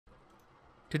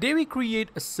Today we create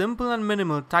a simple and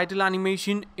minimal title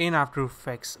animation in After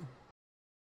Effects.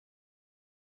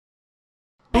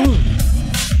 Boom!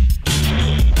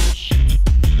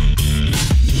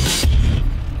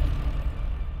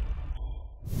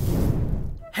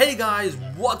 Hey guys,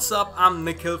 what's up? I'm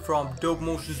Nikhil from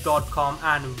dopemotions.com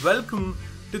and welcome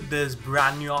to this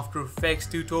brand new After Effects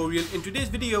tutorial. In today's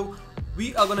video,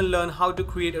 we are going to learn how to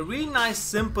create a really nice,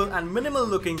 simple and minimal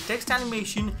looking text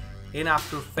animation in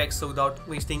After Effects. So without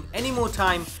wasting any more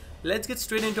time, let's get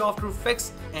straight into After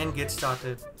Effects and get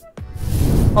started.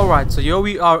 Alright, so here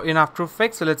we are in After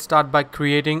Effects. So let's start by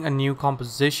creating a new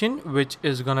composition, which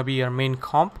is going to be our main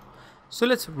comp. So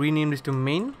let's rename this to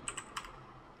main.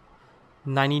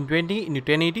 1920 into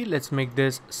 1080. Let's make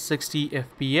this 60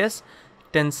 fps.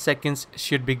 10 seconds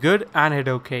should be good, and hit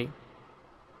OK.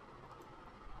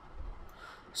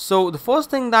 So the first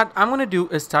thing that I'm going to do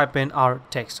is type in our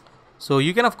text. So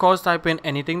you can of course type in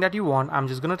anything that you want. I'm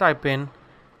just going to type in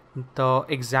the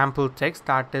example text,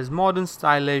 that is modern,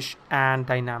 stylish and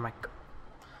dynamic.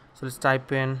 So let's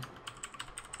type in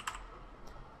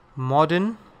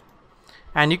modern,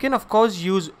 and you can of course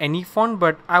use any font,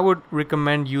 but I would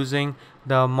recommend using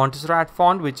the Montserrat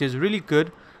font, which is really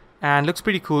good and looks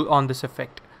pretty cool on this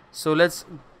effect. So let's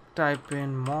type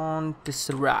in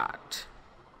Montserrat.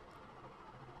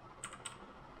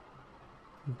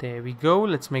 There we go.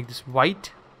 Let's make this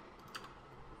white,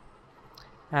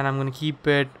 and I'm going to keep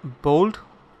it bold.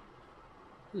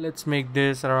 Let's make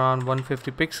this around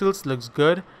 150 pixels. Looks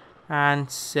good. And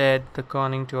set the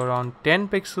kerning to around 10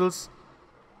 pixels.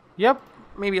 Yep,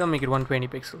 maybe I'll make it 120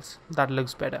 pixels. That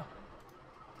looks better.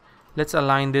 Let's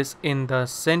align this in the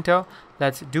center.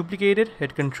 Let's duplicate it.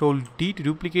 Hit Ctrl D to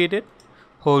duplicate it.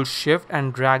 Hold Shift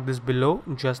and drag this below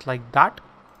just like that.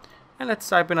 And let's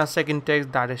type in our second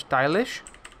text, that is stylish.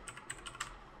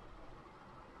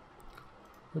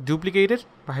 Duplicate it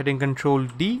by hitting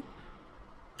Ctrl D.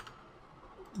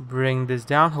 Bring this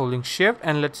down, holding Shift,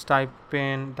 and let's type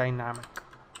in dynamic.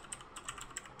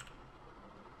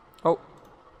 Oh,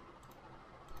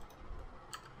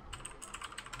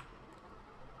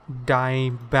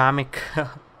 dynamic.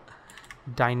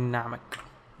 Dynamic.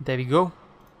 There we go.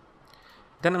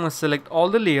 Then I'm going to select all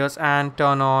the layers and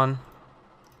turn on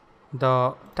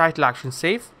the title action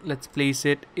safe. Let's place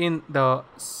it in the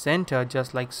center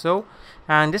just like so,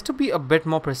 and just to be a bit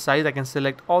more precise, I can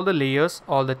select all the layers,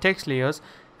 all the text layers,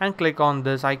 and click on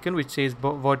this icon which says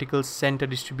vertical center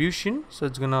distribution. So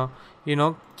it's gonna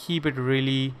keep it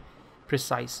really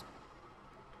precise.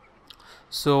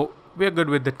 So we're good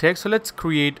with the text. So let's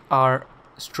create our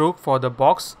stroke for the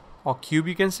box or cube,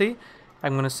 you can say.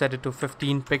 I'm gonna set it to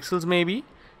 15 pixels maybe,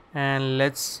 and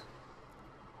let's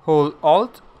hold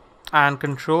Alt and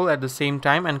Control at the same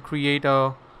time and create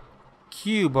a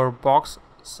cube or box,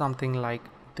 something like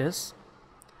this.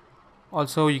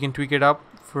 Also you can tweak it up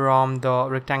from the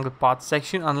rectangle path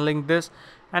section, unlink this,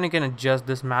 and you can adjust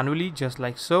this manually just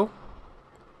like so.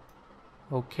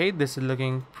 Okay, this is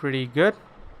looking pretty good.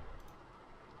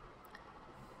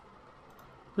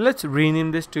 Let's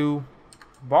rename this to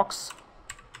box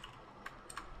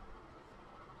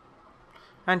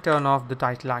and turn off the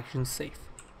title action safe.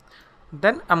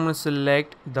 Then I'm going to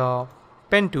select the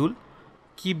pen tool,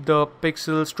 keep the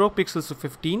stroke pixels to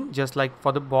 15 just like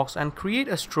for the box, and create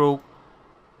a stroke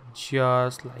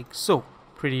just like so,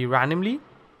 pretty randomly.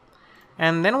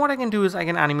 And then what I can do is I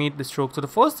can animate the stroke. So the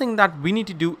first thing that we need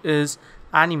to do is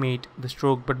animate the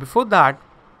stroke, but before that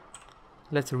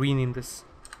let's rename this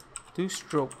to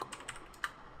stroke.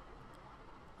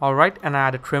 Alright, and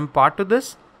add a trim part to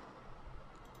this.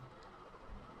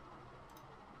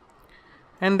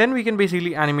 And then we can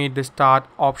basically animate the start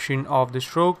option of the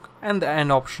stroke and the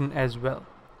end option as well.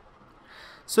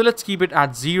 So let's keep it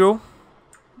at 0.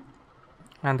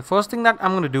 And the first thing that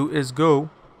I'm going to do is go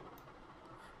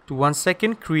to 1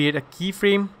 second, create a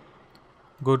keyframe,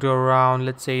 go to around,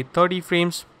 let's say 30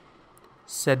 frames,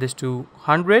 set this to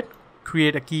 100,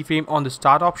 create a keyframe on the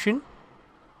start option,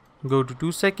 go to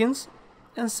 2 seconds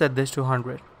and set this to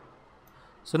 100.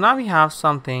 So now we have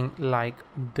something like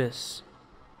this.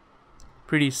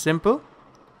 Pretty simple.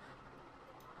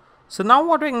 So now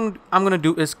what I'm going to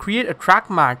do is create a track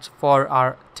match for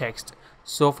our text.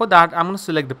 So for that I'm going to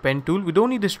select the pen tool. We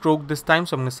don't need the stroke this time,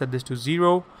 so I'm going to set this to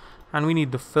 0, and we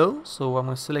need the fill. So I'm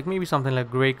going to select maybe something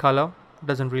like gray color. It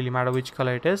doesn't really matter which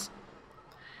color it is.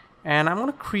 And I'm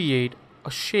going to create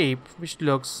a shape which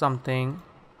looks something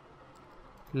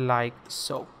like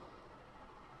so.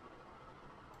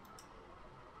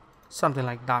 Something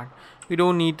like that. We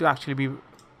don't need to actually be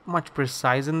much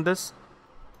precise in this,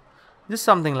 just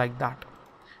something like that.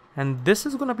 And this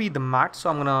is going to be the mat, so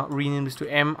I'm going to rename this to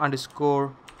m_mat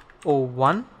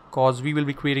 01 because we will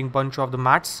be creating bunch of the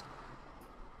mats.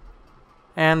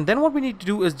 And then what we need to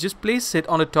do is just place it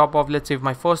on the top of, let's say if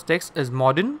my first text is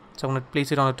modern, so I'm going to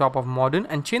place it on the top of modern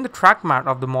and change the track mat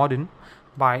of the modern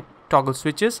by toggle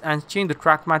switches and change the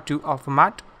track mat to alpha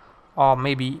mat or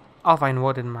maybe alpha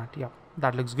inverted mat. Yeah,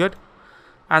 that looks good.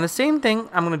 And the same thing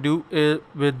I'm going to do is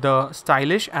with the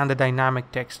stylish and the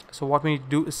dynamic text. So what we need to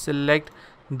do is select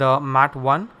the mat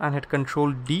 1 and hit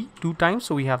Control D 2 times.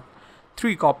 So we have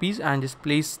 3 copies and just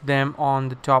place them on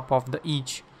the top of the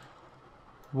each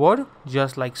word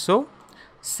just like so.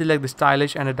 Select the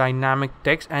stylish and the dynamic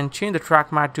text and change the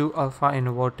track mat to alpha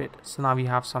inverted. So now we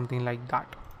have something like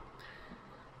that.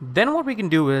 Then what we can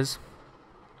do is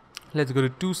let's go to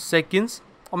 2 seconds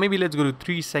or maybe let's go to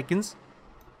 3 seconds.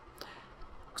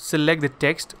 Select the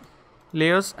text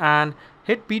layers and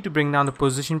hit P to bring down the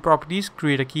position properties.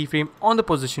 Create a keyframe on the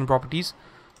position properties.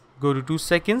 Go to 2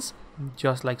 seconds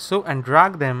just like so and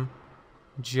drag them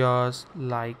just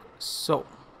like so.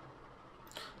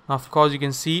 Now of course you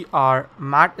can see our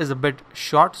mat is a bit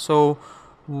short, so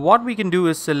what we can do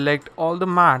is select all the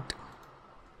mat.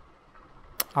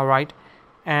 Alright,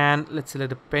 and let's select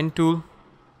the pen tool.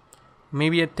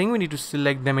 Maybe I think we need to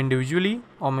select them individually,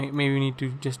 or maybe we need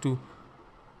to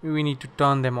we need to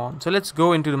turn them on. So let's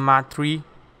go into the mat 3,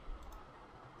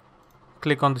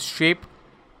 click on the shape,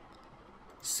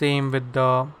 same with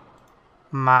the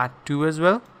mat 2 as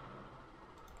well,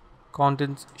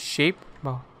 contents shape.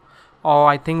 Oh,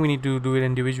 I think we need to do it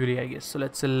individually, I guess. So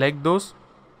let's select those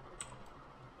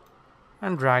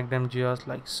and drag them just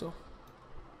like so.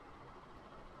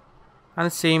 And the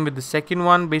same with the second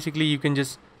one. Basically you can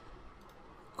just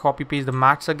copy paste the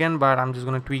mats again, but I'm just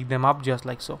going to tweak them up just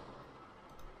like so.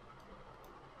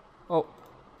 Oh,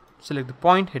 select the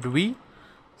point, hit V,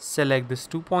 select these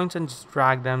 2 points and just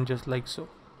drag them just like so.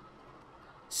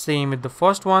 Same with the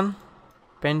first one,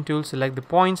 pen tool, select the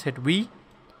points, hit V,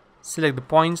 select the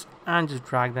points and just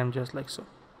drag them just like so.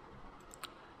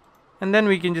 And then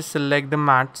we can just select the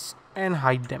mats and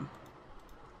hide them.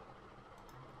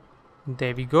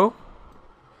 There we go.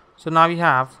 So now we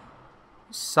have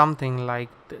something like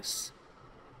this.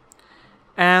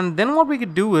 And then what we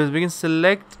could do is we can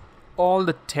select all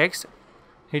the text,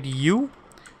 hit U,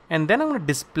 and then I'm going to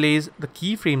displace the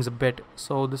keyframes a bit.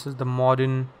 So this is the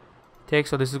modern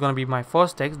text, so this is going to be my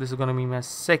first text, this is going to be my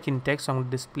second text, so I'm going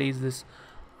to displace this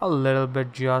a little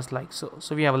bit just like so.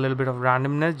 So we have a little bit of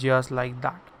randomness just like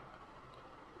that.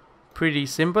 Pretty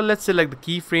simple. Let's select the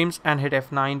keyframes and hit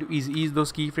F9 to ease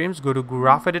those keyframes. Go to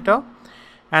graph editor,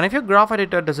 and if your graph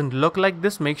editor doesn't look like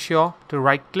this, make sure to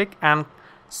right click and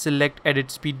select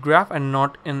edit speed graph and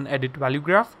not in edit value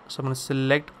graph. So I'm going to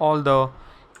select all the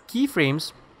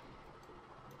keyframes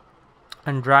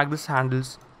and drag this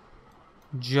handles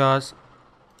just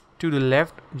to the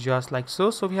left just like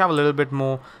so. So we have a little bit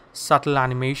more subtle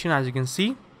animation, as you can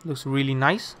see. Looks really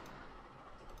nice.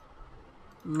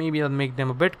 Maybe I'll make them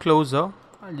a bit closer.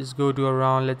 I'll just go to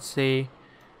around, let's say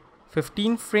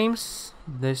 15 frames,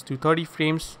 this to 30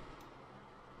 frames.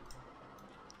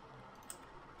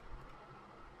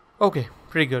 Okay,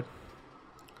 pretty good.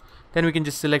 Then we can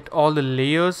just select all the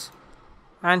layers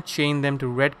and change them to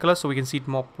red color so we can see it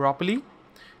more properly,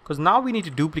 because now we need to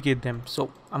duplicate them.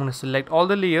 So I'm going to select all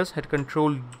the layers, hit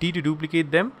Control D to duplicate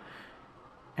them,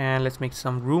 and let's make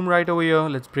some room right over here.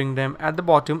 Let's bring them at the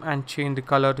bottom and change the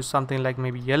color to something like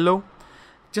maybe yellow,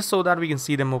 just so that we can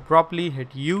see them more properly.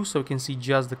 Hit U so we can see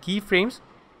just the keyframes.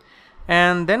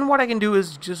 And then what I can do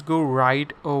is just go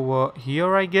right over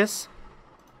here, I guess.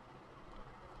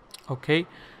 Okay,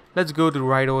 let's go to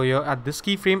right over here at this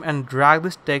keyframe and drag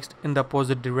this text in the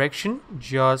opposite direction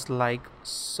just like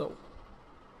so.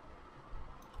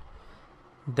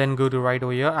 Then go to right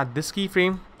over here at this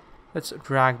keyframe. Let's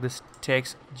drag this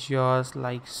text just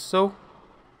like so.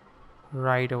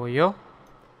 Right over here.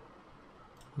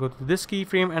 Go to this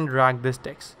keyframe and drag this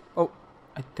text. Oh,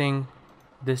 I think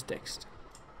this text.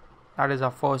 That is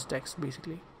our first text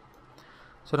basically.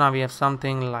 So now we have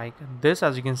something like this,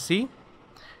 as you can see.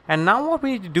 And now what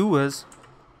we need to do is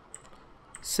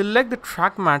select the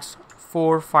track mats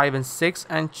 4, 5 and 6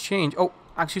 and change,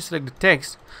 actually select the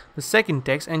text, the second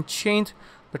text, and change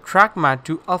the track mat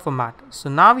to alpha mat. So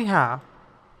now we have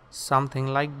something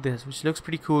like this, which looks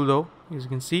pretty cool though, as you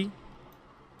can see.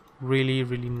 Really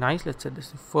nice. Let's set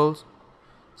this to full,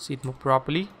 see it more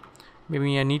properly.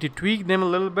 Maybe I need to tweak them a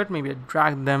little bit. Maybe I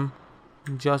drag them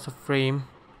just a frame,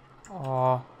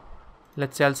 or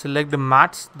let's say I'll select the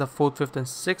mats, the 4th, 5th and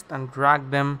 6th, and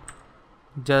drag them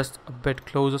just a bit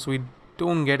closer so we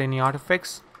don't get any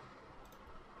artifacts.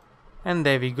 And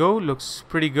there we go, looks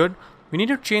pretty good. We need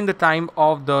to change the time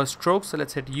of the strokes, so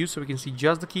let's hit U so we can see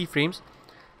just the keyframes.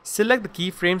 Select the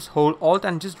keyframes, hold Alt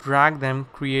and just drag them,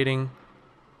 creating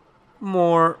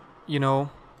more,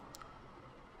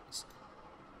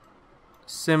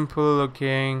 simple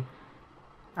looking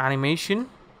animation.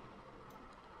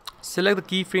 Select the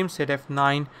keyframes, hit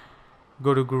F9,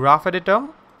 go to graph editor,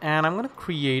 and I'm going to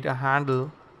create a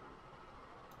handle,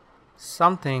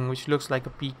 something which looks like a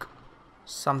peak,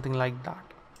 something like that.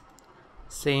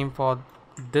 Same for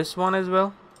this one as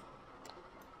well.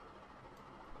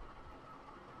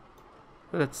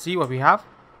 Let's see what we have.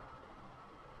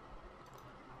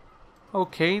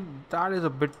 Okay, that is a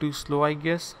bit too slow, I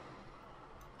guess.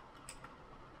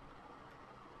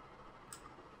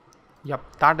 Yep,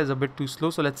 that is a bit too slow.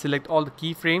 So let's select all the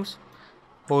keyframes,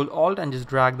 hold Alt and just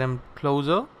drag them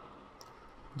closer,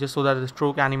 just so that the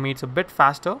stroke animates a bit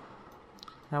faster.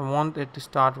 I want it to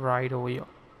start right over here.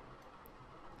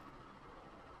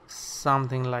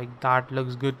 Something like that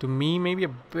looks good to me. Maybe a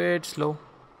bit slow,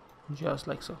 just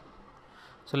like so.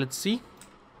 So let's see.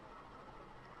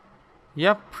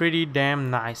 Yep, pretty damn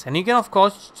nice. And you can of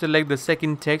course select the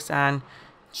second text and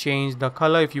change the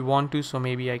color if you want to. So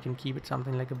maybe I can keep it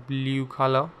something like a blue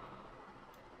color.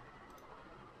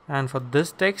 And for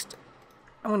this text,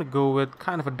 I'm gonna go with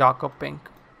kind of a darker pink.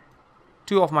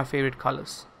 Two of my favorite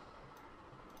colors.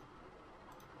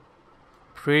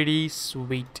 Pretty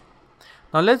sweet.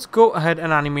 Now let's go ahead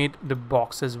and animate the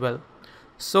box as well.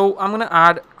 So I'm gonna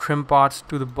add trim parts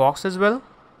to the box as well.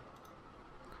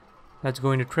 Let's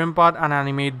go into trim part and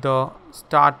animate the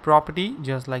start property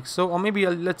just like so, or maybe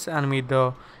let's animate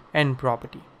the end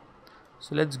property.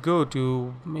 So let's go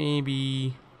to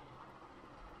maybe,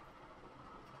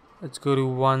 let's go to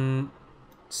 1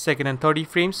 second and 30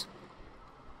 frames.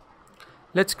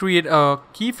 Let's create a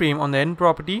keyframe on the end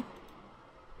property,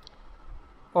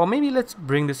 or maybe let's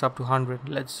bring this up to 100.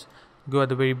 Let's go at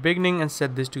the very beginning and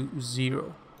set this to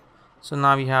 0. So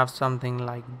now we have something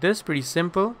like this, pretty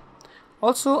simple.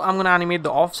 Also, I'm going to animate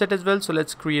the offset as well. So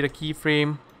let's create a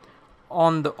keyframe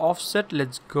on the offset.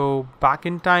 Let's go back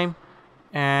in time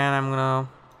and I'm going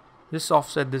to just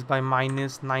offset this by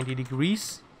minus 90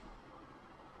 degrees.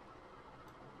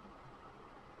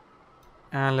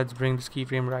 And let's bring this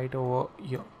keyframe right over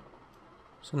here.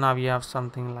 So now we have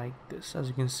something like this. As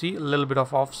you can see, a little bit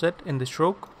of offset in the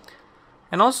stroke.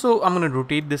 And also I'm going to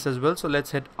rotate this as well. So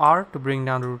let's hit R to bring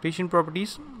down the rotation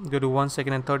properties. Go to 1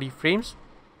 second and 30 frames.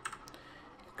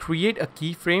 Create a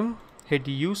keyframe, hit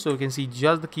U so you can see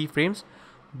just the keyframes.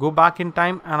 Go back in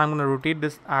time and I'm going to rotate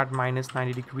this at minus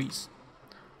 90 degrees.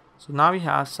 So now we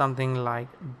have something like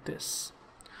this.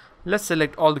 Let's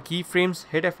select all the keyframes,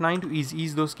 hit F9 to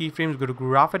ease those keyframes, go to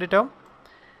graph editor.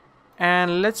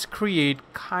 And let's create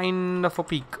kind of a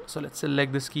peak. So let's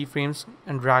select this keyframes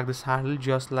and drag this handle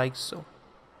just like so.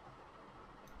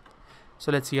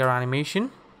 So let's see our animation.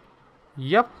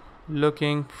 Yep,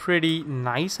 looking pretty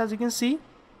nice as you can see.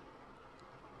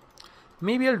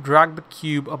 Maybe I'll drag the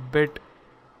cube a bit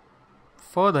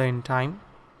further in time.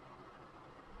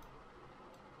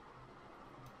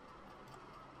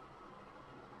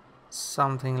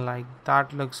 Something like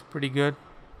that looks pretty good.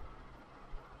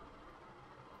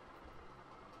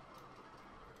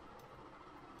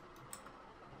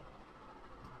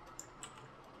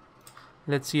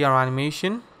 Let's see our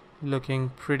animation, looking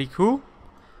pretty cool.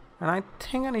 And I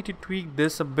think I need to tweak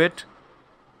this a bit.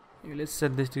 Let's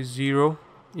set this to 0.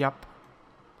 Yep.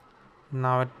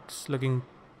 Now it's looking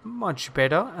much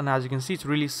better, and as you can see, it's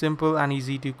really simple and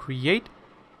easy to create.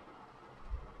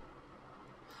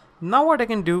 Now what I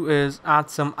can do is add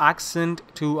some accent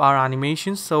to our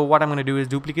animation. So what I'm going to do is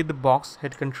duplicate the box,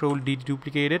 hit Ctrl D to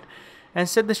duplicate it, and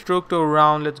set the stroke to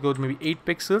around, let's go to maybe 8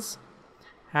 pixels,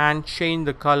 and change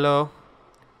the color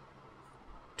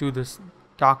to this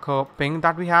darker pink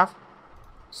that we have,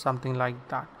 something like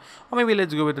that. Or maybe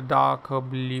let's go with the darker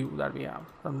blue that we have,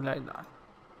 something like that.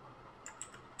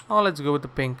 Or let's go with the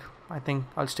pink. I think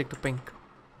I'll stick to pink.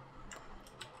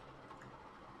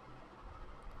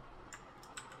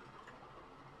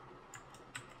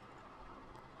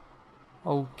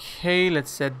 Okay,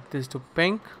 let's set this to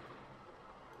pink.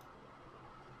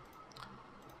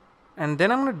 And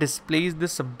then I'm going to displace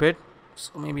this a bit.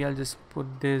 So maybe I'll just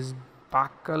put this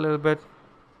back a little bit.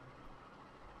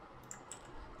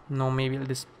 No, maybe I'll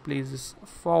displace this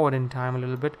forward in time a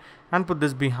little bit and put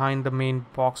this behind the main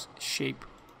box shape.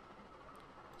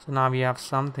 So now we have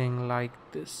something like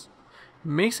this.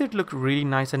 Makes it look really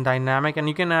nice and dynamic, and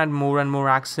you can add more and more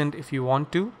accent if you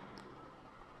want to.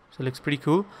 So it looks pretty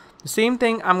cool. The same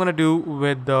thing I'm going to do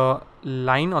with the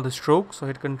line or the stroke. So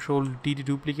hit Ctrl D to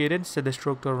duplicate it, set the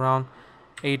stroke to around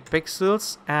 8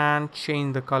 pixels and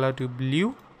change the color to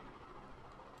blue.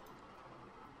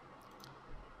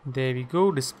 There we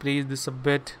go. Displace this a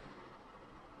bit.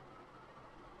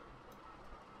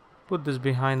 Put this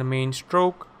behind the main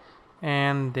stroke,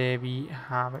 and there we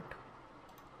have it.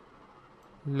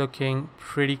 Looking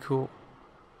pretty cool.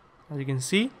 As you can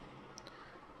see,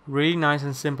 really nice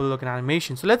and simple looking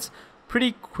animation. So let's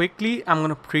pretty quickly, I'm going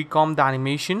to pre-comp the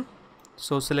animation.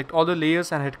 So select all the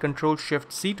layers and hit Ctrl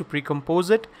Shift C to pre-compose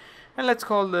it. And let's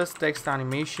call this text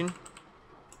animation.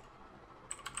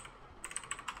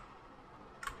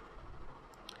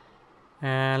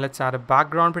 And let's add a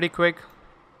background pretty quick.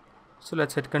 So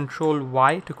let's hit Ctrl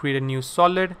Y to create a new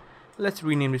solid. Let's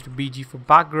rename this to BG for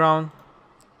background.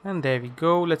 And there we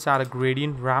go. Let's add a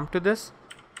gradient ramp to this.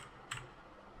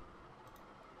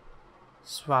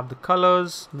 Swap the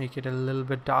colors, make it a little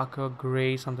bit darker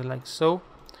gray, something like so.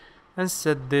 And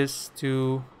set this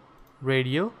to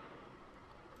radial.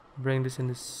 Bring this in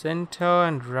the center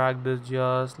and drag this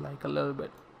just like a little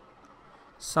bit.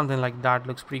 Something like that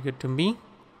looks pretty good to me.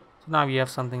 So now we have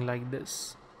something like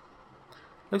this.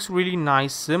 Looks really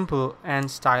nice, simple and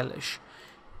stylish.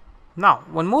 Now,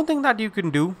 one more thing that you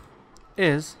can do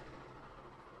is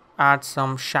add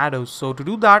some shadows. So to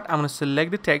do that, I'm going to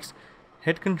select the text,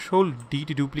 hit Ctrl D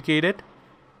to duplicate it.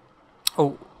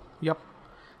 Oh, yep.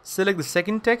 Select the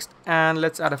second text and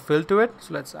let's add a fill to it.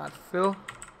 So let's add fill,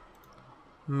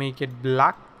 make it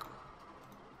black.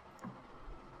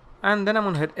 And then I'm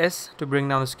going to hit S to bring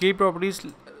down the scale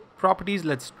properties.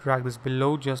 Let's drag this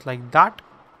below just like that.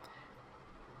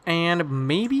 And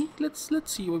maybe let's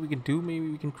see what we can do. Maybe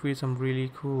we can create some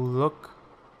really cool look,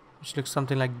 which looks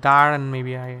something like that. And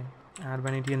maybe I add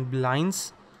vanity and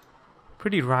blinds.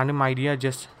 Pretty random idea,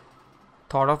 just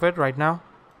thought of it right now.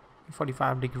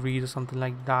 45 degrees or something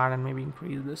like that, and maybe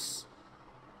increase this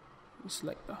just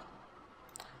like that.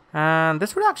 And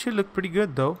this would actually look pretty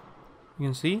good though. You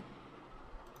can see,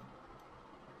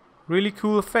 really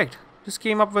cool effect. Just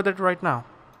came up with it right now.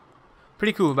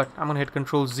 Pretty cool. But I'm gonna hit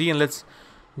Ctrl Z and let's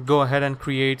go ahead and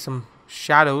create some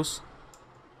shadows.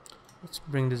 Let's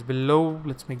bring this below.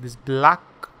 Let's make this black.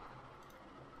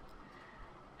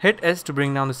 Hit S to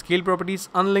bring down the scale properties,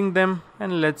 unlink them,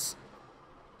 and let's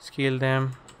scale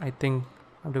them. I think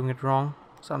I'm doing it wrong.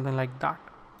 Something like that.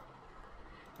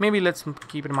 Maybe let's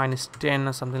keep it -10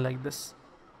 or something like this.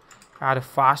 Add a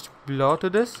fast blur to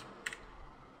this.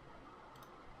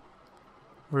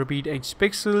 Repeat each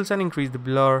pixels and increase the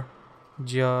blur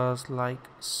just like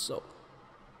so.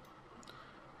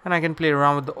 And I can play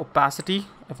around with the opacity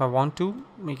if I want to.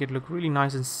 Make it look really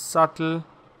nice and subtle.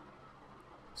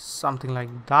 Something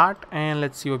like that. And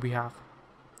let's see what we have.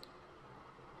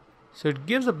 So it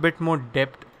gives a bit more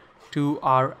depth to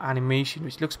our animation,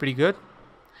 which looks pretty good.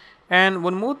 And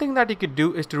one more thing that you could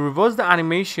do is to reverse the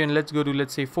animation. Let's go to,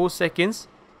 let's say, 4 seconds.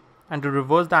 And to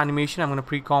reverse the animation, I'm going to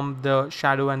pre-comp the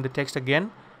shadow and the text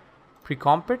again.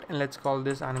 Pre-comp it, and let's call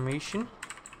this animation.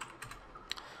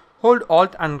 Hold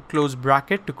Alt and close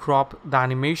bracket to crop the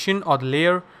animation or the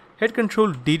layer. Hit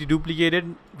Ctrl D to duplicate it.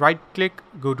 Right click,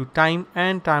 go to time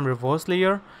and time reverse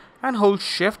layer, and hold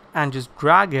Shift and just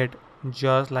drag it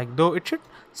just like though. It should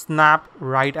snap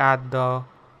right at the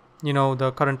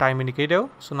the current time indicator.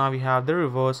 So now we have the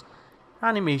reverse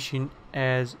animation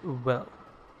as well.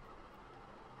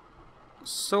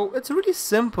 So it's a really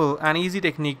simple and easy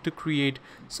technique to create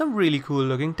some really cool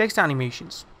looking text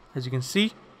animations. As you can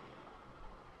see,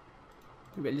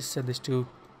 maybe I'll just set this to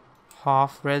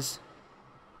half res.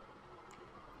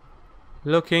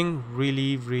 Looking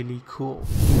really cool.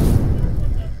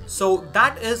 So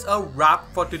that is a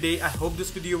wrap for today. I hope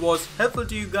this video was helpful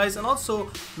to you guys, and also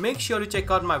make sure to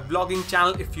check out my vlogging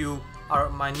channel if you are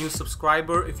my new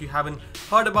subscriber. If you haven't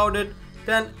heard about it,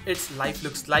 then it's Life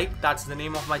Looks Like. That's the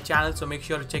name of my channel, so make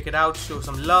sure to check it out, show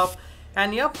some love.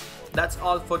 And yep, that's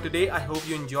all for today. I hope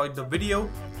you enjoyed the video,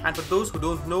 and for those who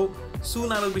don't know,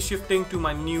 soon I will be shifting to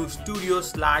my new studio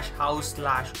slash house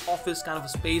slash office kind of a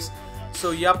space.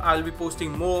 So yep, I'll be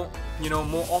posting more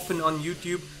more often on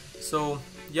YouTube. So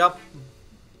yep,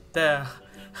 there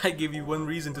I give you one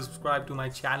reason to subscribe to my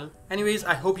channel. Anyways,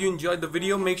 I hope you enjoyed the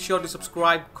video. Make sure to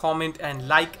subscribe, comment and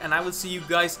like, and I will see you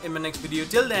guys in my next video.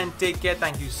 Till then, take care.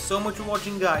 Thank you so much for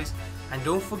watching, guys, and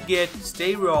don't forget,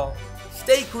 stay raw,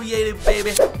 stay creative,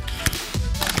 baby.